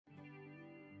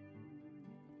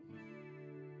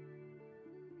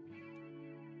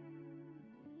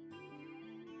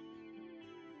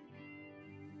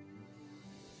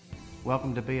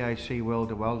Welcome to BAC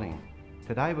Welder Welding.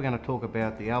 Today we're going to talk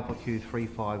about the Alpha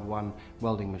Q351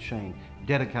 welding machine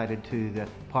dedicated to the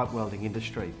pipe welding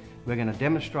industry. We're going to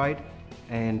demonstrate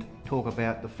and talk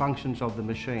about the functions of the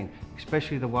machine,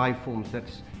 especially the waveforms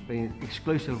that's been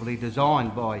exclusively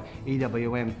designed by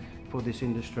EWM for this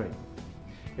industry.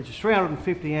 It's a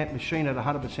 350 amp machine at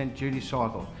 100% duty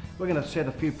cycle. We're going to set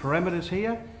a few parameters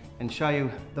here and show you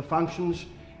the functions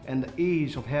and the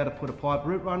ease of how to put a pipe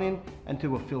root run in and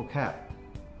to a fill cap.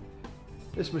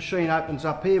 This machine opens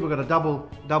up here. We've got a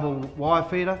double wire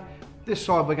feeder. This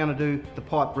side we're going to do the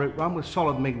pipe root run with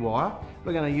solid MIG wire.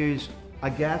 We're going to use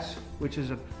a gas, which is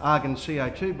an argon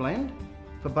CO2 blend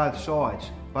for both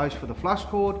sides, both for the flush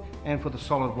cord and for the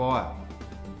solid wire.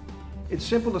 It's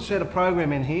simple to set a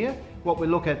program in here. What we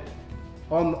look at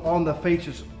on the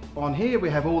features on here, we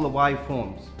have all the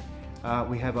waveforms.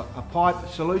 We have a pipe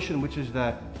solution, which is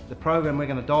the program we're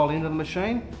going to dial into the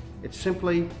machine. It's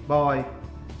simply by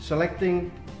selecting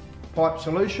pipe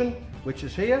solution, which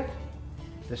is here,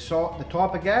 the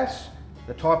type of gas,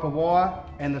 the type of wire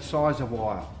and the size of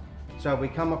wire. So we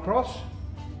come across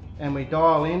and we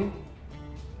dial in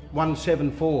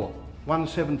 174.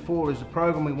 174 is the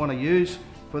program we want to use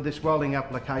for this welding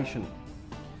application.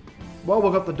 While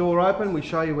we've got the door open, we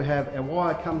show you we have our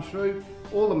wire comes through.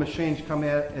 All the machines come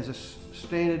out as a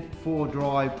standard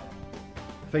 4-drive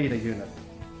feeder unit.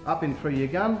 Up and through your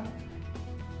gun.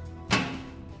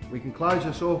 We can close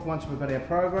this off once we've got our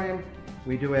program.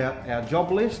 We do our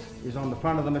job list is on the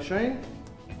front of the machine.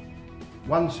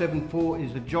 174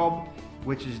 is the job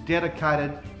which is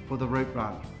dedicated for the root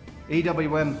run.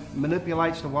 EWM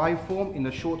manipulates the waveform in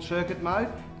the short circuit mode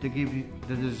to give you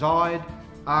the desired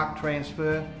arc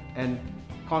transfer and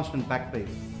constant backbeat.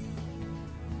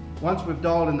 Once we've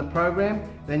dialed in the program,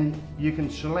 then you can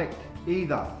select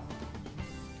either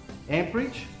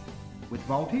amperage with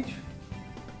voltage,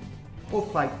 or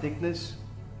plate thickness,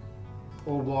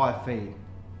 or wire feed,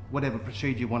 whatever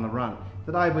procedure you want to run.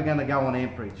 Today we're going to go on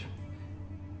amperage.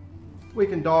 We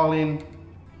can dial in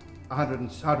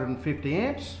 150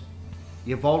 amps.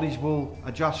 Your voltage will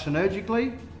adjust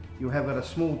synergically. You have a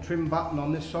small trim button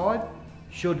on this side.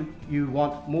 Should you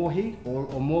want more heat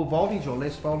or more voltage or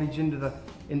less voltage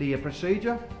into your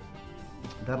procedure,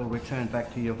 that'll return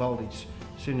back to your voltage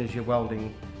as soon as your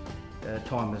welding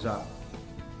time is up.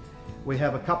 We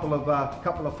have a couple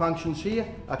of functions here,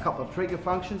 a couple of trigger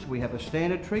functions. We have a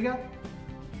standard trigger.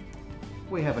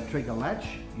 We have a trigger latch.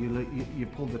 You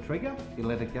pull the trigger, you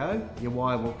let it go, your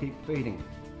wire will keep feeding.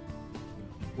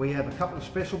 We have a couple of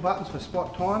special buttons for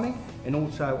spot timing, and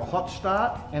also a hot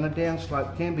start and a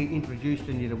downslope can be introduced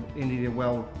into your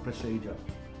weld procedure.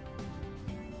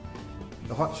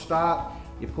 The hot start,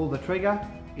 you pull the trigger,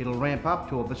 it'll ramp up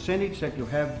to a percentage that you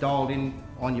have dialed in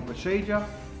on your procedure.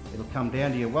 It'll come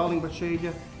down to your welding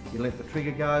procedure, you let the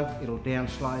trigger go, it'll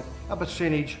downslope a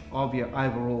percentage of your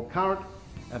overall current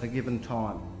at a given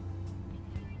time.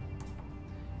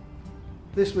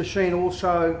 This machine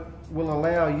also will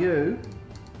allow you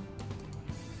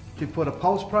to put a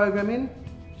pulse program in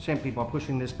simply by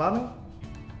pushing this button.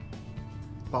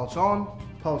 Pulse on,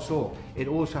 pulse off. It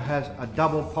also has a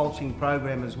double pulsing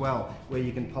program as well, where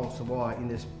you can pulse the wire in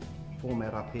this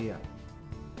format up here.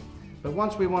 But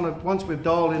once we've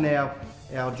dialed in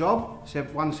our job,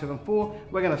 174,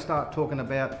 we're going to start talking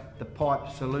about the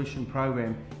pipe solution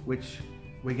program, which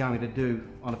we're going to do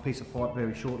on a piece of pipe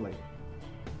very shortly.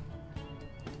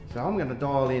 So I'm going to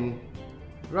dial in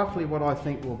roughly what I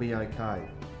think will be okay.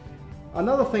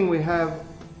 Another thing we have,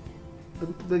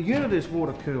 the unit is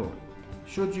water cooled.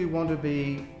 Should you want to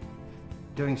be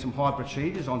doing some high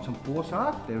procedures on some force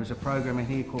arc, there is a program in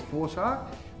here called force arc,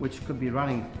 which could be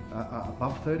running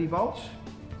above 30 volts,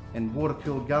 and water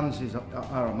cooled guns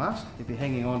are a must if you're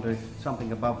hanging on to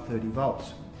something above 30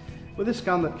 volts. With this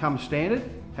gun that comes standard,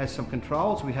 has some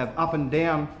controls. We have up and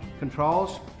down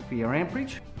controls for your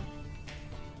amperage,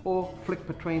 or flick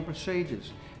between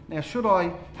procedures. Now, should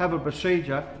I have a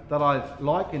procedure that I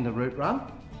like in the root run,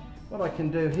 what I can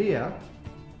do here,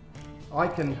 I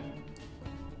can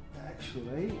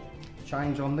actually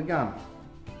change on the gun.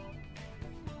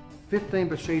 15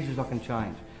 procedures I can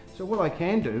change. So what I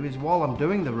can do is, while I'm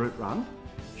doing the root run,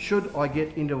 should I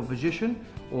get into a position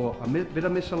or a bit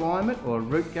of misalignment or a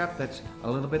root gap that's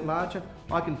a little bit larger,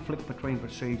 I can flick between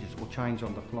procedures or change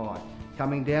on the fly.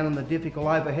 Coming down in the difficult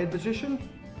overhead position,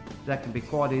 that can be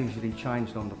quite easily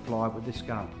changed on the fly with this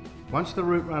gun. Once the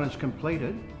root run is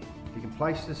completed, you can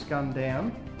place this gun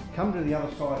down, come to the other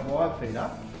side wire feeder.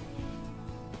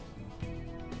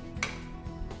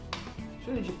 As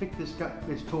soon as you pick this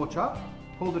torch up,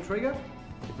 pull the trigger,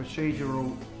 the procedure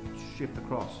will shift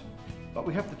across. But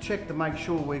we have to check to make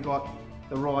sure we got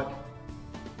the right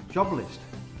job list.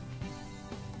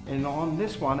 And on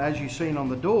this one, as you've seen on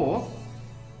the door,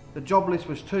 the job list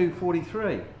was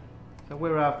 243. So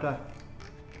we're after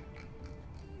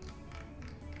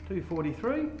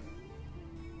 243,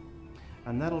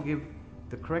 and that'll give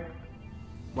the correct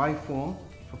waveform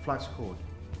for flux cord.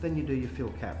 Then you do your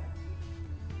fill cap.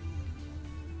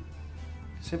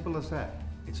 Simple as that.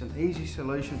 It's an easy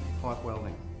solution for pipe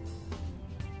welding.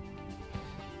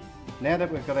 Now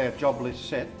that we've got our job list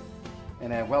set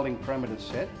and our welding parameters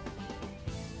set,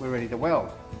 we're ready to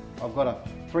weld. I've got a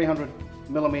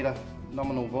 300mm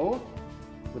nominal bore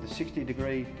with a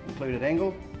 60° included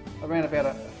angle, around about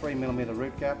a 3mm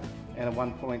root gap and a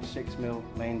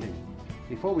 1.6mm landing.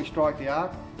 Before we strike the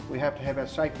arc, we have to have our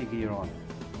safety gear on.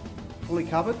 Fully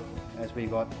covered, as we've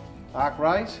got arc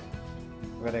rays,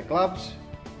 we've got our gloves,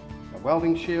 a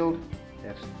welding shield,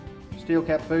 our steel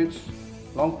cap boots,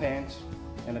 long pants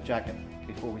and a jacket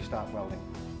before we start welding.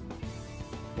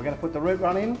 We're going to put the root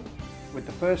run in with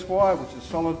the first wire, which is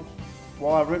solid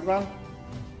wire root run,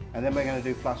 and then we're going to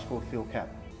do flux cord fill cap.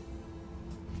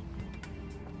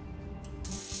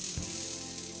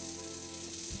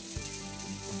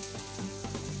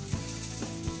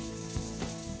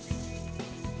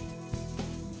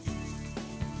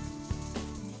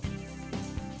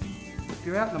 If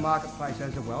you're out in the marketplace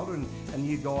as a welder, and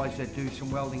you guys that do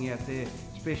some welding out there,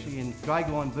 especially in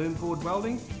dragline boom cord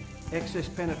welding, excess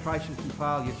penetration can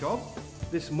fail your job.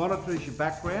 This monitors your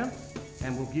background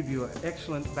and will give you an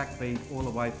excellent backbeat all the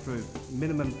way through,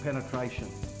 minimum penetration.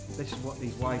 This is what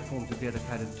these waveforms are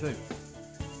dedicated to.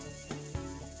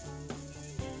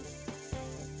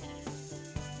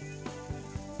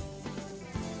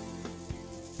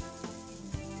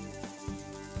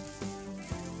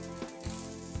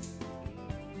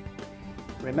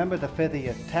 Remember to feather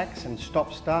your tacks and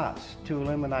stop starts to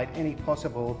eliminate any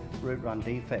possible root run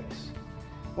defects.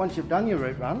 Once you've done your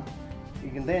root run,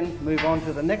 you can then move on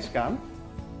to the next gun,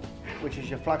 which is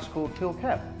your flux cord fill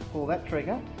cap. Pull that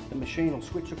trigger, the machine will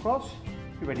switch across,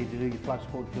 you're ready to do your flux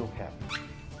cord fill cap.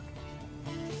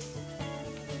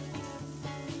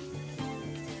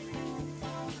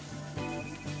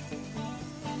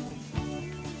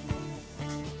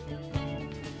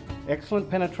 Excellent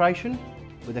penetration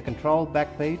with a controlled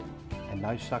backbeat and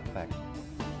no suck back.